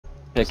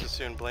Just as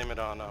soon blame it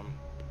on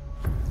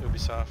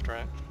Ubisoft,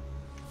 right?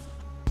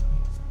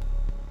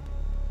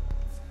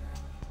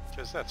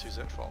 Because that's who's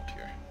at fault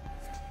here.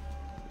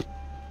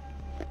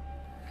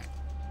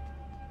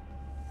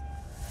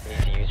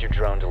 Need to use your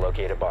drone to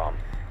locate a bomb.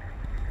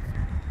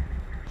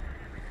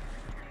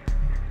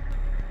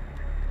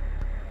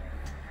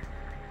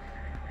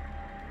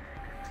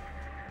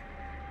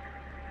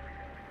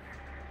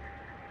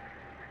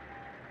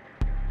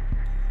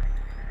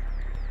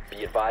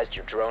 Be advised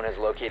your drone has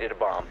located a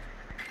bomb.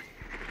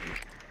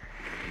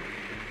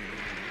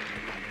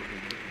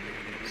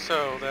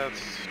 So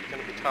that's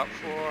going to be top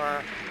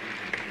floor.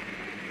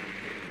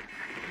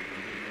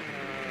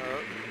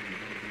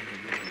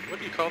 What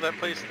do you call that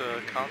place?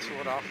 The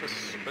consulate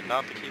office, but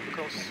not the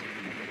cubicles?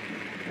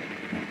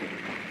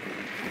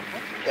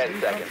 10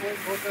 seconds.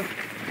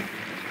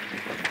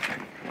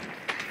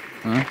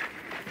 Huh?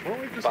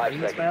 Weren't we just 5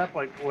 in this seconds. map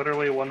like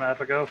literally 1 map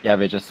ago? Yeah,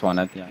 we just won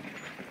it, yeah.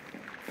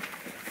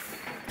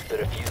 The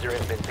diffuser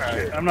has been Alright,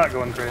 secured. I'm not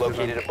going crazy.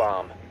 Located Then. a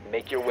bomb.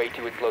 Make your way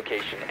to its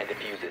location and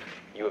defuse it.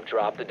 You have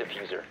dropped the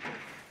diffuser.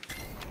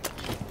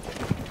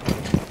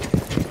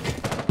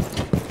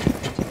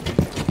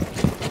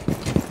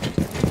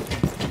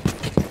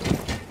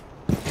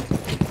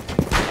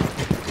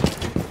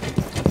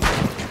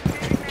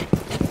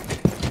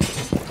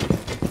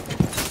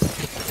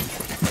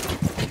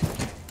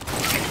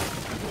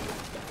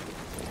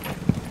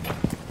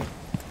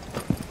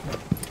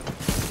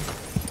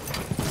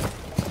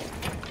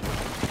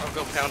 I'll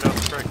go pound out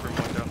the break room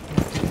window.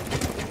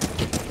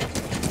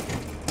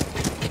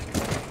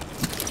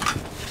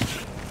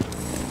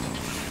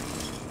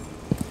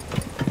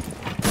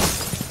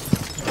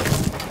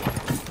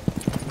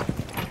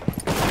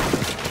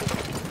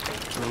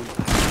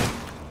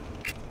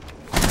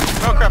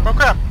 Oh crap, oh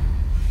crap!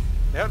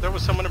 Yeah, there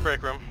was someone in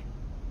break room.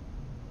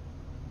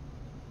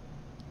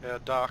 Yeah,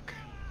 Doc.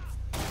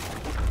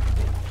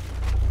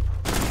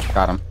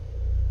 Got him.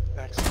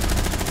 Thanks.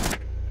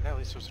 Yeah, at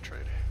least it was a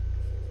trade.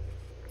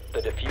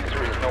 The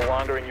diffuser is no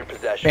longer in your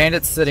possession.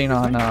 Bandit's sitting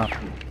on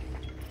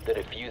The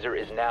diffuser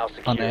is now on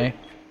secured. A.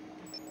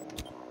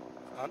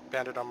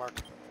 Bandit on mark.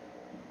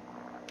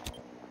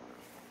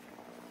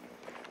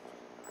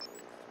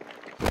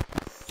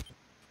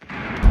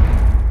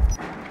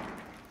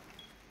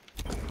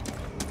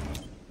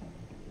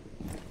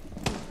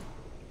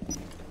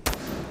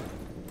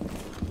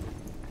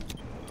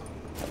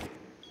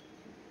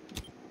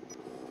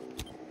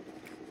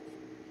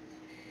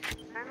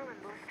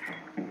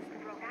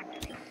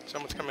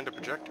 Someone's coming to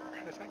projector,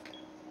 I think.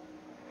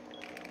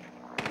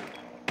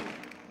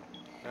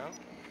 No?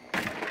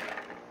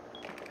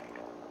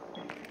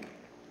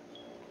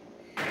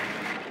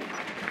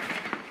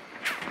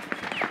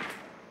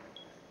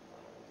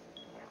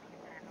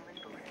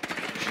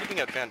 Shooting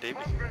at Van Davy.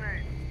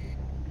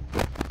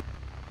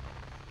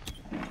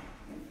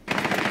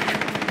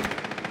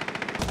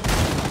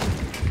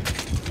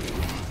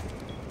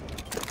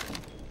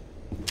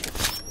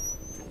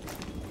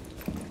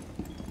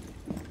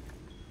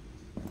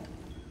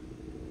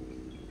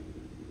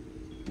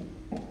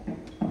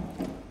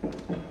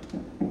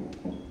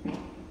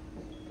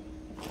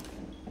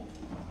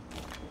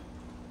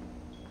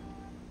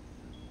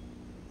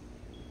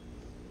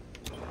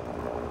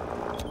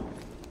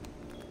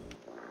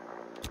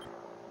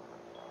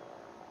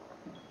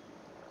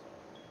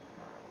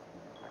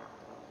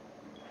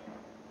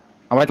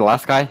 Oh wait, the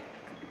last guy?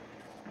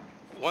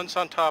 One's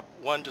on top,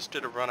 one just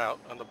did a run out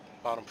on the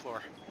bottom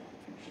floor.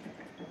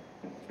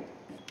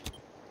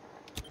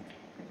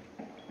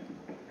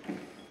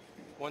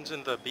 One's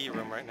in the B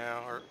room right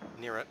now, or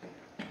near it.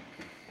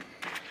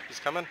 He's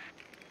coming.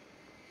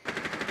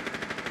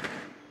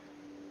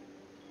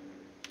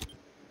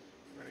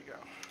 Where'd he go?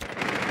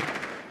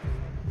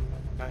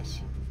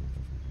 Nice.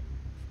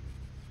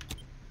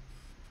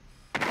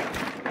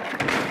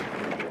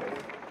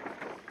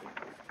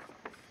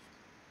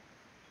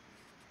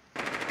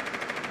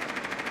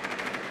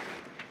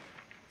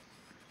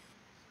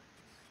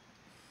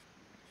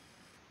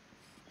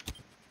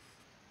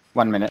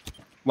 One minute.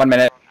 1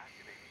 minute.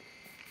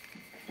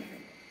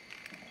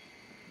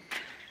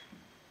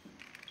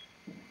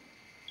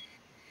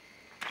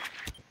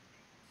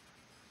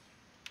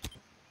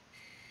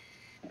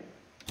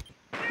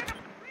 I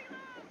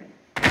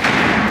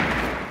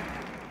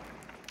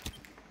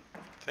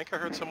think I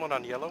heard someone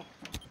on yellow.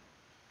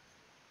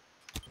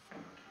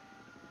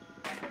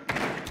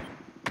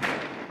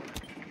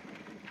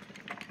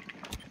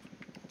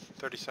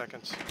 "30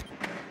 seconds.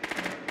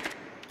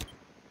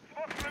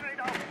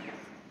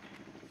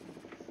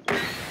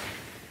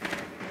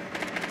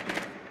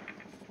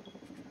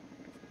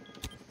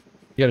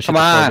 You gotta shoot Come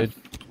the on. floor,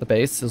 dude. The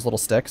base, his little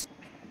sticks.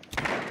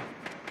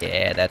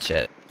 Yeah, that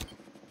shit.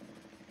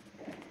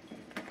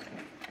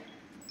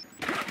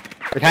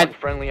 Behind. One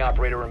friendly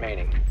operator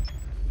remaining.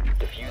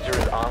 Diffuser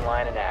is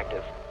online and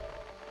active.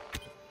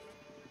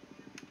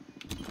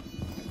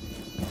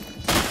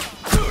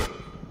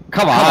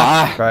 Come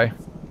on. Try.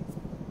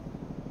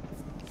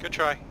 Good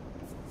try.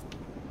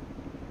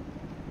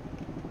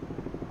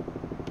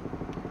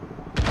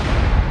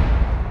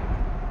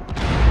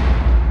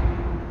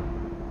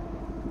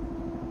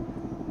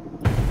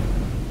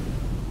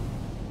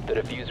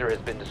 diffuser has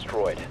been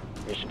destroyed.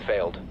 Mission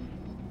failed.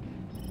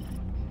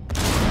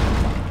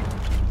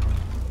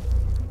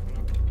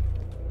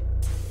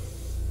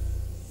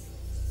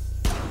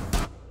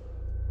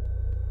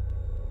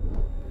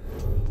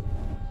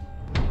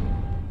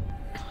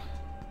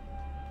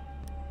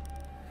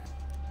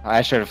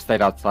 I should have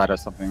stayed outside or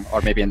something,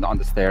 or maybe on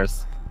the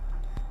stairs.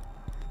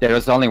 There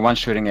was only one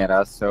shooting at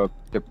us, so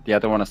the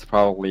other one is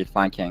probably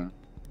flanking.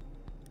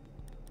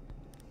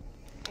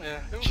 Yeah,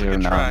 it was a Sure,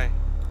 good no. try.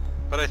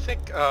 But I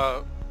think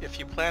if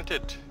you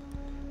planted,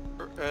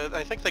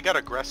 I think they got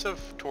aggressive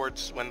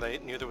towards when they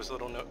knew there was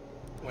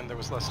when there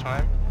was less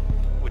time,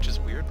 which is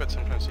weird, but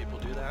sometimes people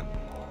do that.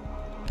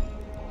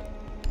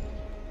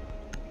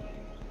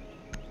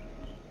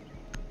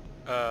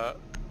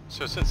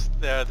 So since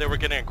they were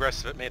getting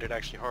aggressive, it made it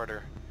actually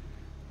harder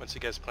once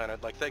you guys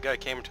planted. Like that guy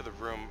came into the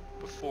room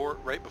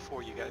right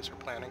before you guys were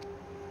planning.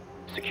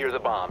 Secure the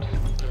bombs.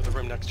 Or the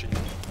room next to you.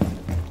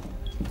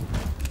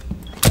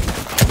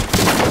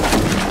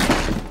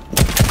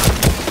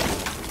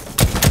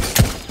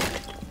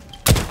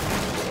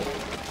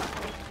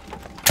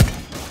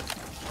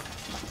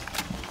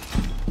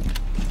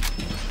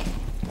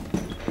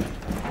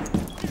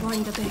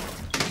 Throwing the bait.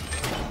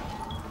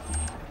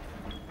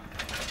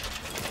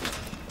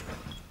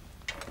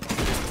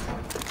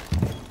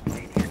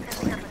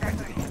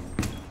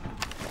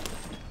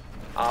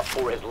 Op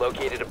 4 has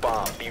located a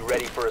bomb. Be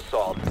ready for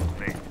assault.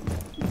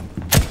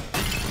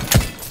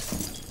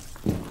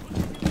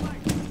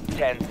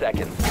 10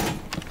 seconds.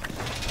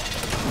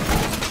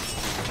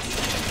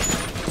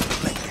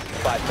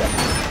 5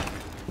 seconds.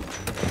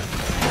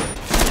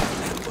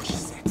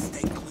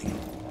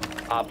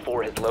 Op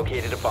 4 has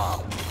located a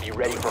bomb. Be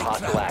ready for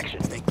hostile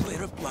action. Stay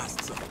clear of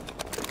blast zone.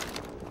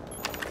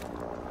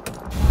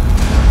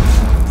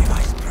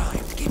 Device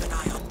primed. Keep an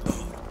eye on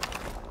board.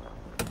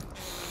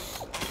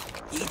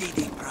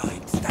 EDD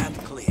primed. Stand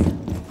clear.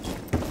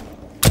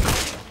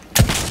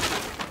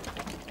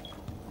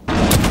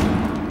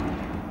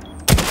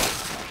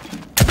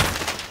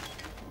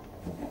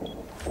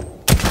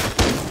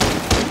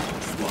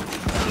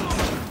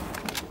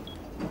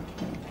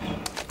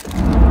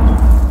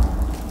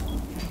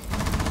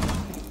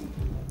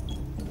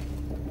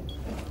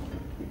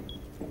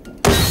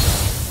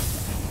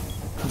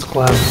 Let's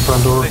collapse the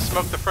front door. They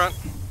smoked the front.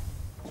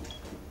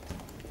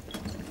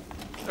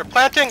 They're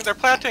planting! They're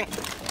planting!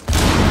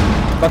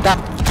 Got that!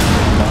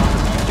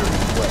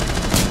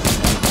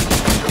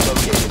 Diffuser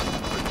located.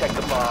 Protect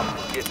the bomb.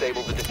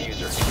 Disable the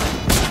diffuser.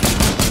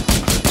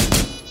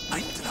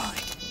 I'm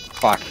trying.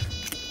 Fuck.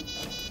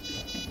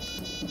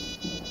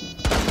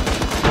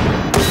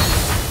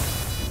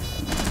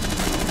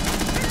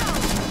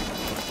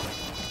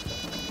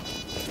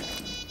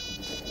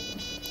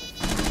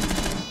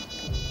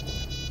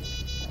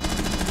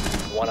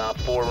 One Op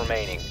 4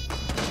 remaining.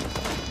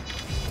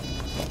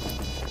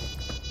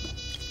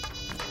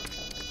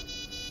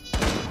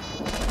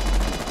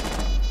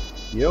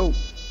 Yo.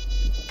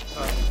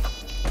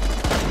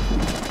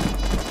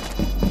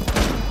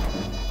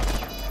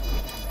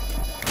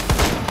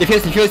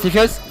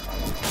 Defuse.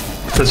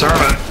 Disarm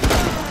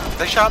it.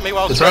 They shot me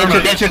while I was Disarm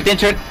spraying. it.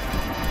 Injured.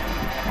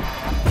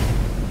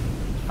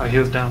 Oh, he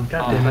was down.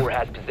 God Op damn 4 it.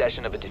 has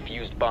possession of a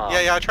defused bomb.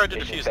 Yeah, I tried to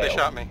Mission defuse. They failed.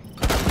 shot me.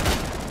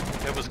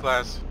 It was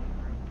glass.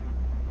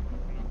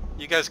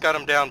 You guys got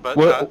him down, but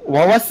What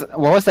was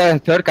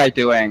the third guy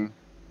doing?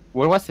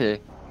 Where was he?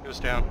 he was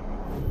down.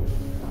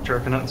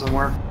 Jerking it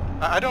somewhere.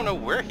 I don't know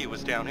where he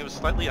was down. He was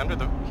slightly under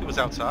the... He was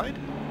outside,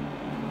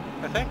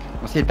 I think.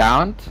 Was he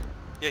downed?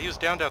 Yeah, he was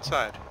downed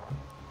outside.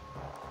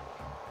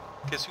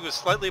 Because he was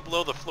slightly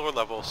below the floor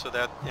level, so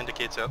that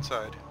indicates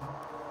outside.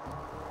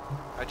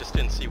 I just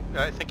didn't see...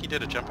 I think he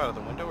did a jump out of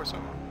the window or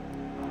something.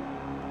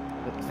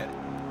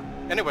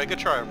 Anyway, good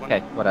try, everyone.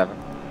 Okay, whatever.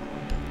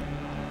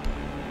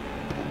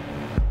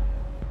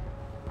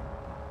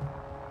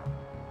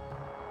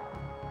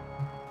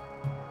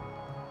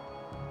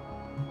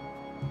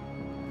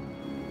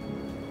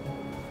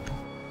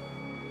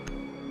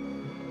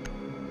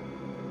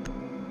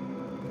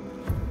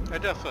 I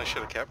definitely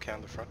should have cap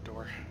canned the front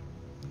door.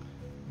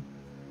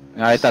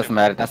 No, it doesn't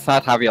matter. That's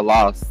not how we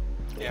lost.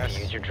 Yes.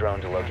 Use your drone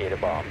to locate a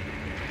bomb.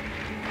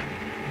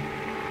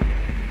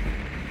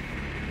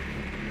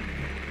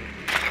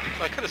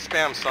 I could have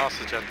spammed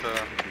sausage at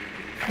the...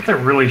 That's a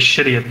really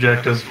shitty at the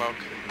objective. smoke.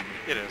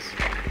 It is.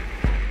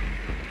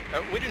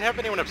 We didn't have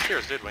anyone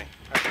upstairs, did we?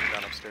 I went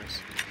down upstairs.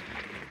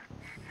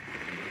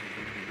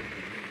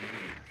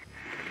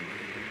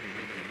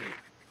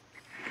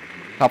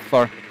 Top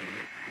floor.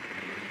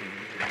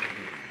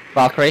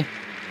 Valkyrie.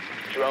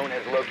 Drone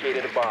has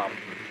located a bomb.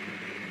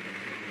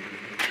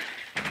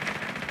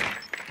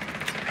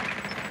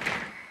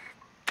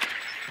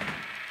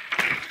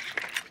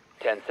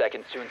 Ten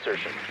seconds to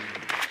insertion.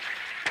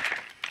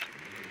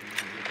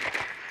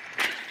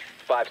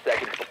 5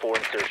 seconds before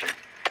insertion.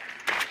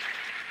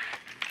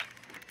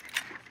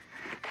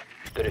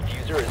 The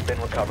diffuser has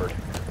been recovered.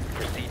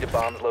 Proceed to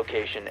bomb's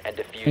location and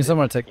defuse Need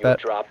someone to it. take You will that.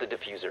 drop the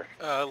diffuser.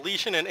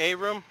 Legion in A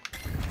room.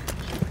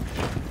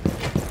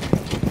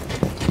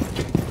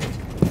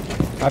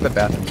 Private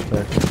bathroom's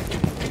clear.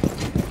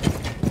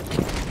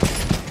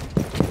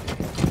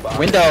 Bomb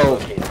Window.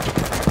 located.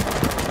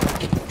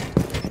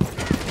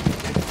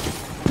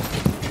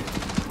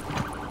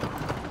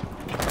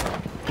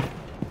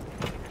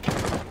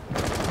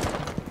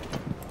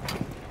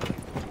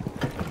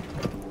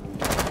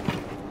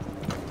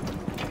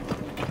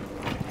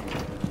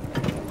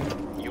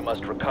 You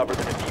must recover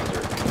the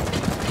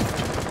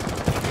diffuser.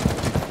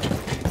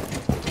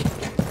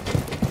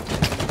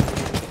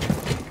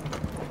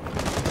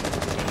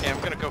 Okay, I'm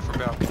gonna go for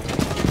balcony.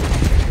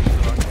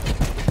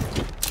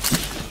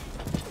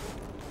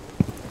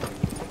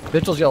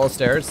 Vigil's yellow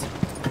stairs.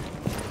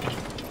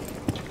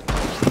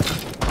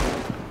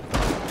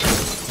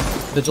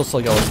 Vigil's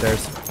still yellow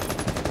stairs.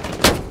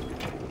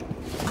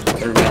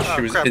 I remember she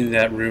Oh, was crap. in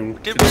that room.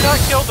 Did we not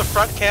kill the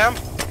front cam?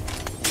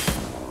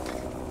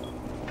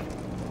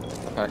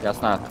 I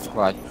guess not.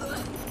 Why?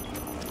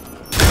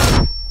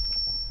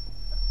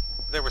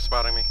 They were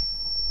spotting me.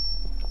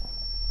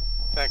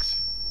 Thanks.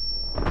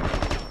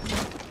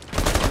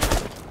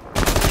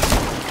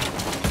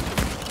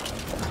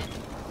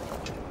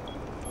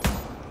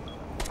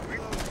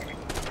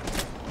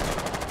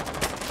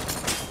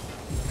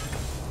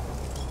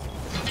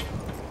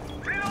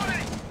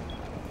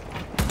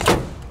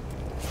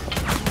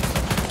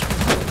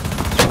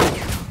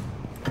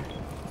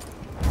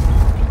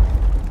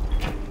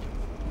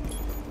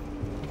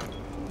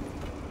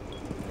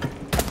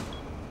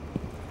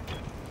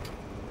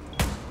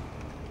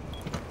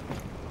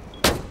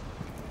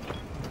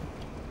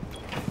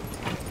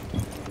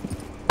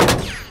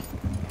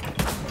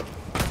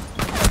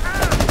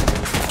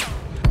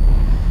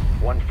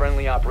 One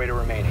friendly operator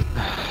remaining.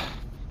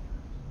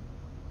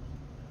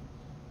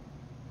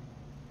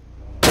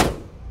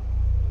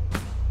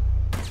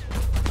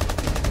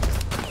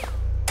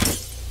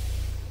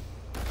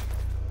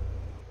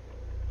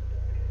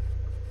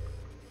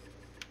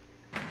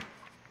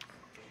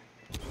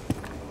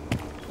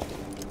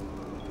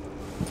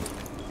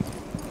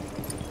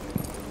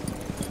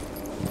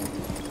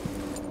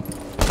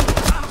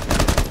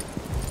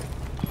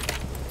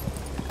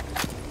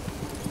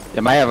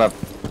 They might have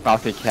a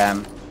balcony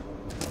cam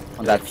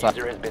on The that side.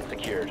 diffuser has been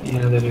secured.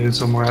 Yeah, they do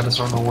somewhere. I just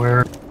don't know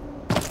where.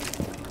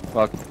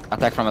 Well,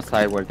 attack from a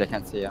side where they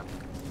can't see you.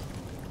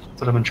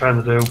 That's what I've been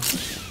trying to do.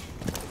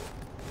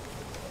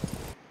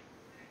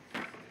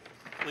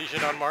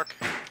 Legion on mark.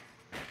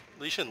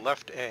 Legion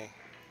left A.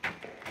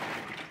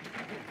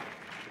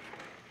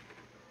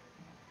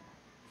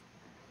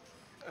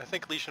 I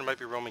think Legion might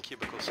be roaming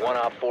cubicle side. One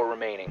op 4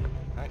 remaining.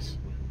 Nice.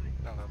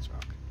 No, that's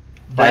rock.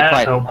 That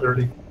Right. held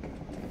dirty.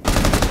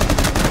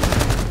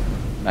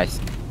 Nice.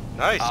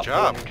 Nice Op 4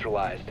 job.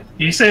 neutralized.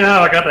 You say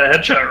how I got the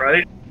headshot,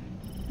 right?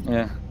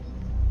 Yeah.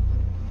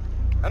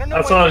 I don't know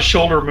I why, saw a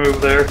shoulder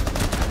move there.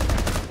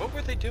 what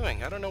were they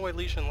doing? I don't know why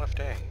Legion left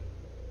A.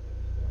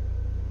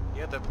 He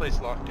had that place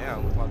locked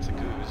down with lots of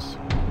goose.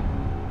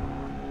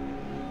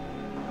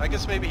 I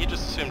guess maybe he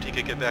just assumed he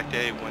could get back to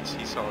A once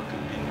he saw a goo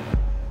being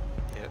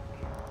hit.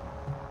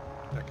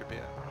 That could be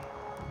it.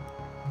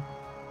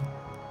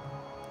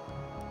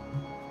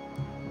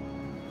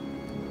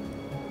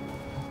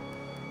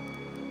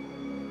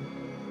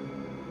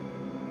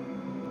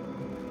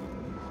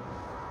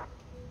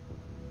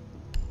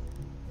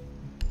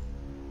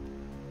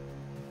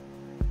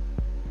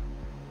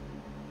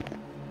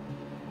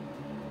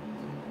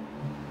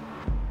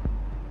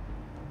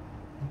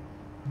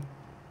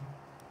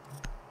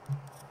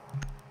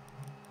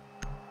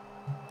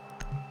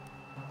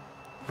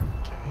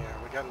 Okay,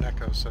 yeah, we got an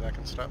echo, so that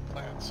can stop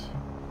plants.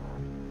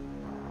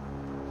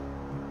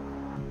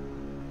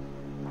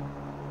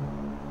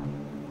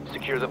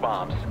 Secure the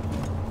bombs.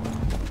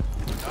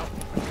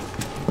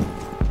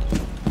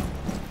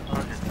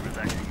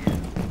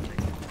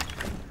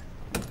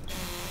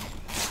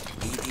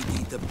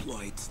 EDD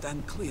deployed.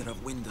 Stand clear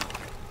of window.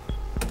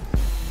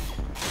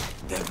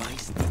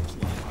 Device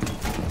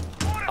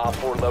deployed. Op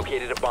 4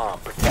 located a bomb.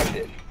 Protect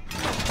it.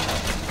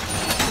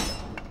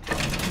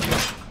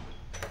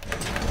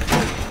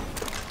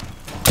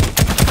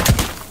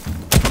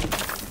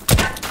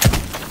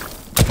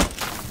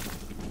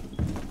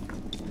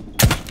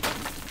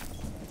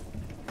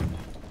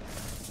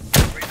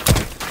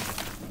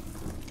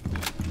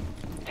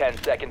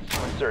 Seconds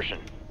to insertion.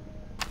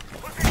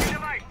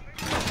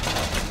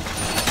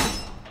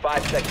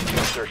 5 seconds to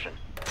insertion.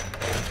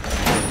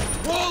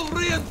 Wall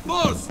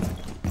reinforced!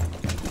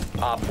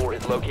 Op 4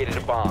 has located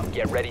a bomb.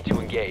 Get ready to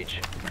engage.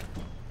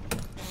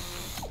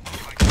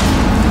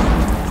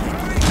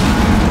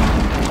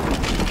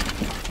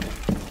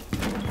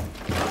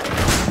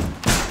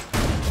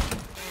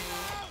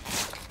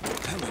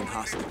 Bellum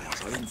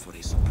hostiles are in for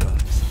a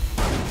surprise.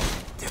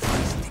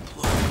 Device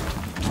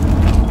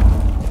deployed.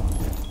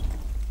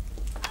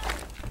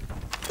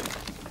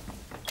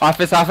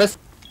 Office, office.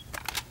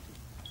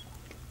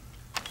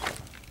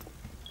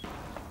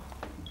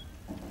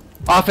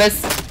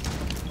 Office.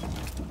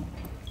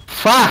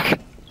 Fuck!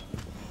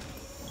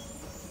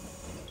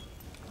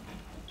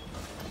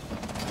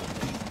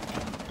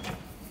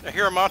 I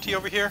hear a Monty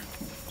over here.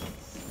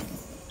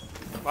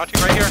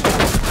 Monty, right here.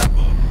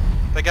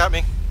 They got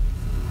me.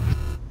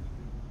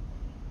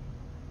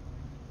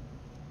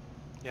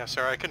 Yeah,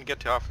 sorry, I couldn't get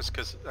to office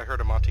because I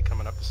heard a Monty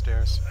coming up the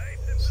stairs.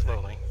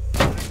 Slowly.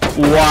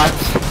 What?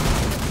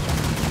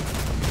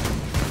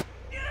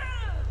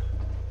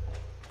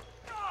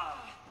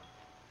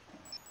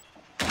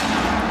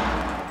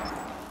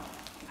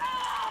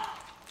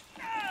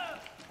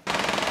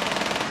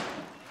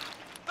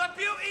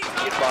 Be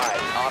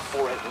advised, Op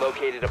 4 has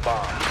located a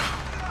bomb.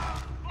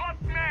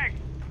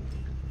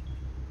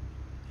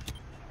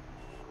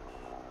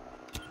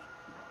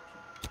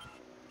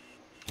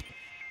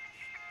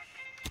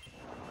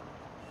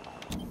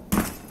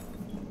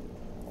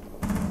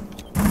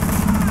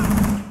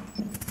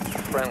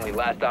 Friendly,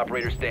 last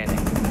operator standing.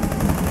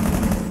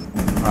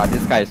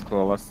 This guy is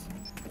clueless.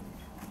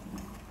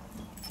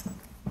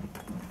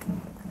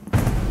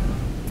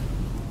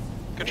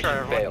 Good try, Mission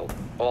everyone. failed.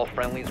 All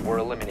friendlies were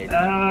eliminated.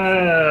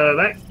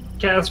 That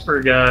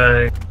Casper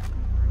guy.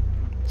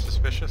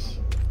 Suspicious.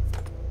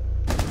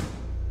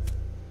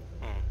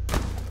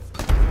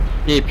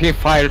 He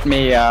pre-fired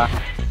me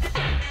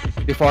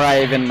before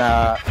I even.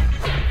 Yeah,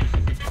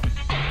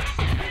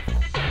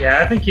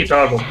 I think he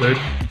toggled, dude.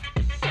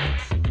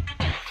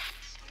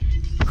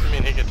 I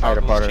mean, he could I'd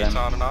toggle report his cheats him.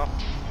 on and off.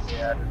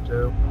 Yeah, I did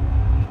too.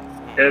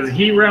 As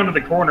he rounded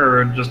the corner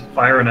and just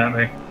firing at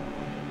me.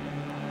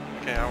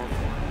 Okay, I'll report.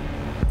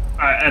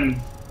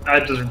 I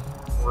just, I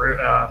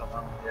don't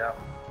know, yeah.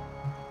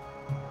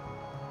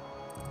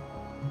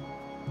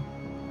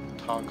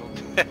 Toggled.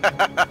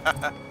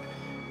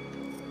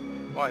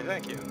 Why,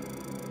 thank you.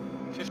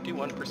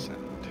 51%.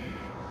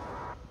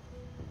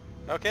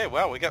 Okay,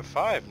 well, we got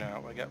 5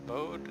 now. We got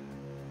Bode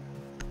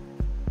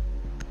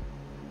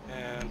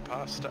and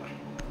Pasta.